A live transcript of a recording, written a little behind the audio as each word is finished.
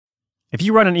If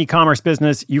you run an e-commerce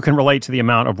business, you can relate to the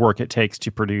amount of work it takes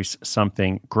to produce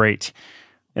something great.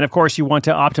 And of course, you want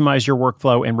to optimize your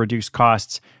workflow and reduce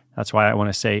costs. That's why I want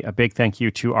to say a big thank you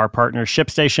to our partner,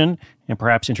 ShipStation, and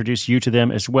perhaps introduce you to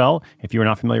them as well. If you are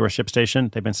not familiar with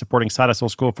ShipStation, they've been supporting Side Hustle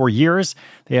School for years.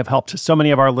 They have helped so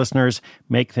many of our listeners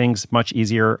make things much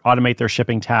easier, automate their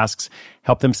shipping tasks,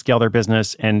 help them scale their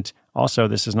business, and also,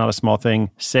 this is not a small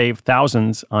thing, save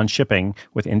thousands on shipping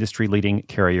with industry-leading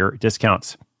carrier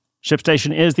discounts.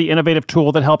 ShipStation is the innovative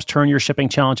tool that helps turn your shipping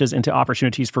challenges into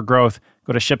opportunities for growth.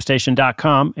 Go to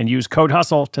ShipStation.com and use code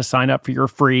HUSTLE to sign up for your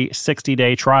free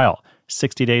 60-day trial.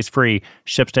 60 days free.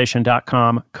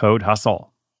 ShipStation.com, code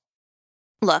HUSTLE.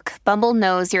 Look, Bumble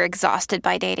knows you're exhausted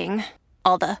by dating.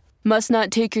 All the, must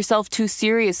not take yourself too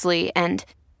seriously, and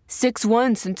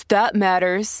 6'1" since that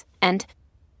matters. And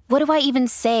what do I even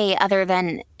say other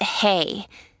than, hey?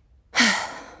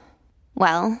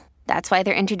 Well, that's why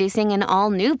they're introducing an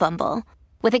all-new Bumble,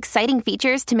 with exciting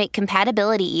features to make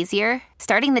compatibility easier,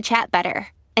 starting the chat better,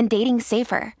 and dating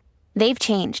safer. They've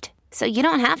changed, so you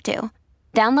don't have to.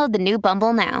 Download the new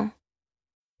Bumble now.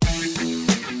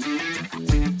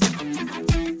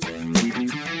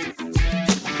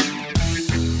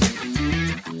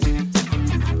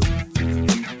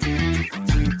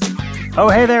 Oh,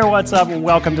 hey there, what's up?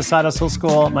 Welcome to Side Hustle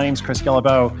School. My name's Chris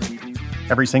Guillebeau.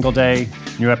 Every single day,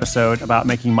 new episode about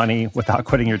making money without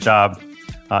quitting your job.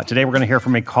 Today, we're going to hear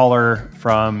from a caller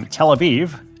from Tel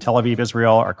Aviv,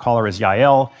 Israel. Our caller is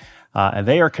Yael, and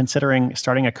they are considering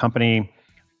starting a company,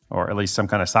 or at least some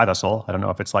kind of side hustle. I don't know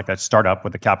if it's like a startup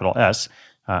with a capital S.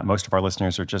 Most of our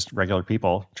listeners are just regular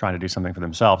people trying to do something for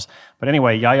themselves. But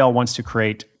anyway, Yael wants to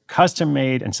create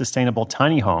custom-made and sustainable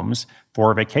tiny homes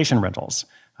for vacation rentals,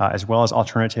 as well as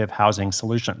alternative housing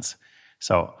solutions.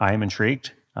 So I am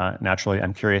intrigued. Naturally,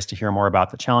 I'm curious to hear more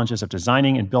about the challenges of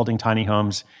designing and building tiny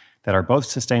homes that are both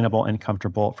sustainable and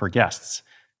comfortable for guests.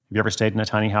 Have you ever stayed in a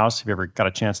tiny house? Have you ever got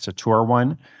a chance to tour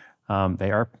one?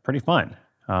 They are pretty fun.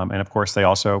 And of course, they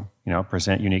also,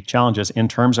 present unique challenges in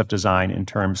terms of design, in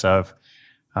terms of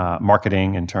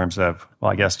marketing, in terms of,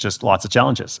 well, I guess just lots of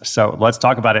challenges. So let's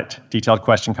talk about it. Detailed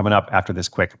question coming up after this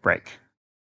quick break.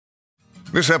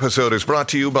 This episode is brought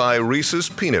to you by Reese's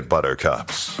Peanut Butter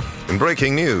Cups. In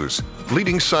breaking news,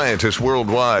 leading scientists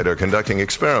worldwide are conducting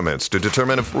experiments to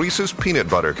determine if Reese's Peanut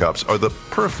Butter Cups are the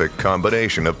perfect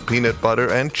combination of peanut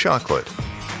butter and chocolate.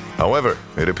 However,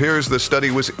 it appears the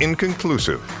study was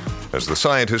inconclusive, as the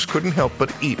scientists couldn't help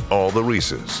but eat all the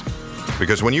Reese's.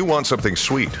 Because when you want something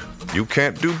sweet, you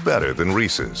can't do better than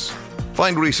Reese's.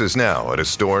 Find Reese's now at a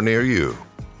store near you.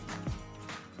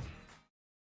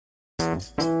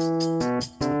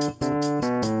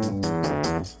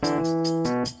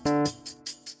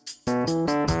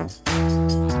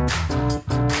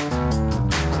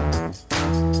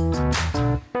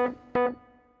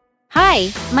 Hi,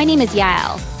 my name is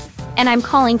Yael, and I'm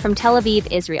calling from Tel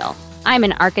Aviv, Israel. I'm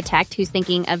an architect who's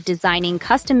thinking of designing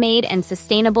custom-made and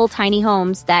sustainable tiny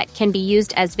homes that can be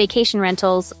used as vacation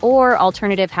rentals or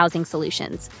alternative housing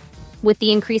solutions. With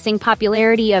the increasing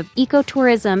popularity of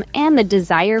ecotourism and the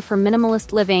desire for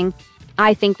minimalist living,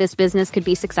 I think this business could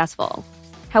be successful.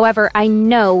 However, I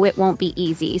know it won't be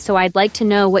easy, so I'd like to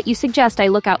know what you suggest I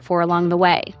look out for along the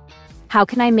way. How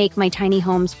can I make my tiny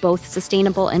homes both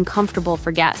sustainable and comfortable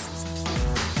for guests?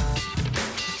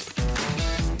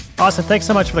 Awesome. Thanks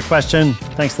so much for the question.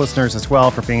 Thanks, listeners, as well,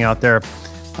 for being out there.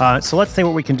 So let's see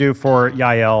what we can do for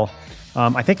Yael.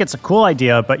 I think it's a cool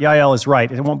idea, but Yael is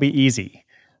right. It won't be easy.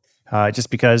 Just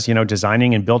because,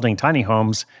 designing and building tiny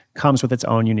homes comes with its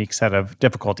own unique set of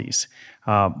difficulties.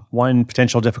 One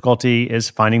potential difficulty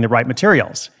is finding the right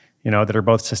materials, that are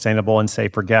both sustainable and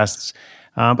safe for guests.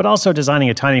 But also designing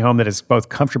a tiny home that is both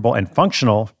comfortable and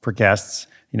functional for guests.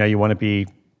 You want to be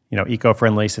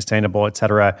eco-friendly, sustainable, et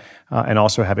cetera, and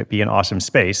also have it be an awesome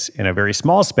space in a very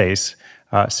small space,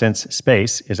 since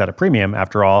space is at a premium,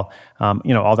 after all.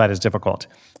 All that is difficult.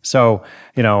 So,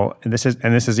 this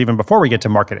is even before we get to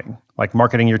marketing, like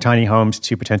marketing your tiny homes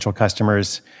to potential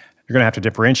customers. You're going to have to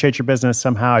differentiate your business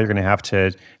somehow. You're going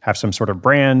to have some sort of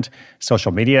brand.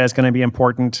 Social media is going to be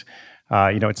important.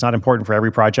 It's not important for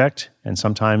every project, and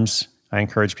sometimes I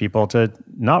encourage people to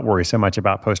not worry so much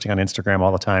about posting on Instagram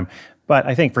all the time. But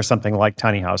I think for something like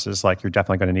tiny houses, you're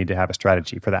definitely going to need to have a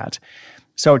strategy for that.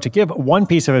 So to give one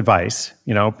piece of advice,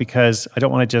 because I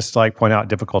don't want to just point out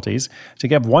difficulties, to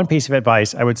give one piece of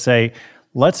advice, I would say,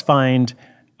 let's find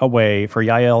a way for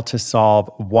Yael to solve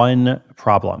one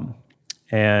problem.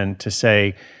 And to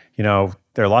say,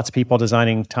 there are lots of people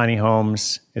designing tiny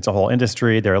homes. It's a whole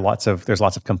industry. There's lots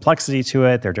of complexity to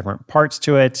it. There are different parts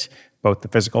to it, both the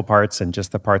physical parts and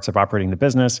just the parts of operating the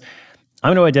business.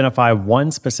 I'm going to identify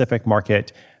one specific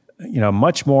market,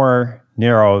 much more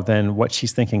narrow than what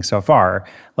she's thinking so far.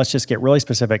 Let's just get really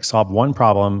specific, solve one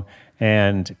problem,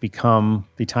 and become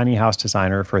the tiny house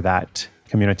designer for that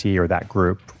community or that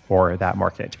group or that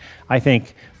market. I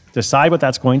think decide what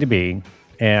that's going to be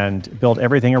and build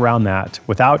everything around that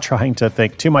without trying to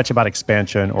think too much about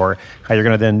expansion or how you're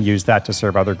going to then use that to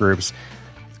serve other groups.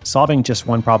 Solving just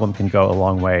one problem can go a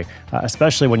long way,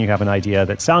 especially when you have an idea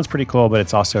that sounds pretty cool, but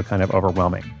it's also kind of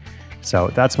overwhelming. So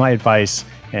that's my advice.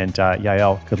 And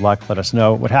Yael, good luck. Let us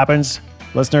know what happens.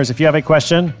 Listeners, if you have a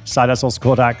question,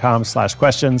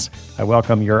 sidehustleschool.com/questions. I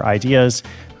welcome your ideas,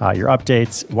 your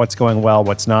updates, what's going well,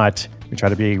 what's not. We try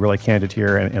to be really candid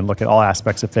here and look at all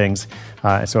aspects of things.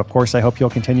 So, of course, I hope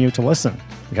you'll continue to listen.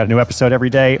 We got a new episode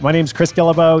every day. My name's Chris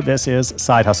Guillebeau. This is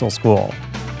Side Hustle School.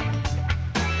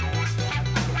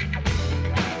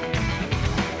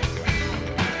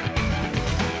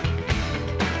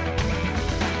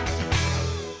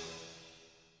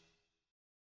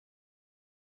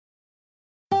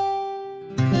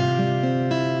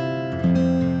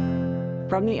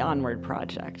 From the Onward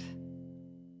Project.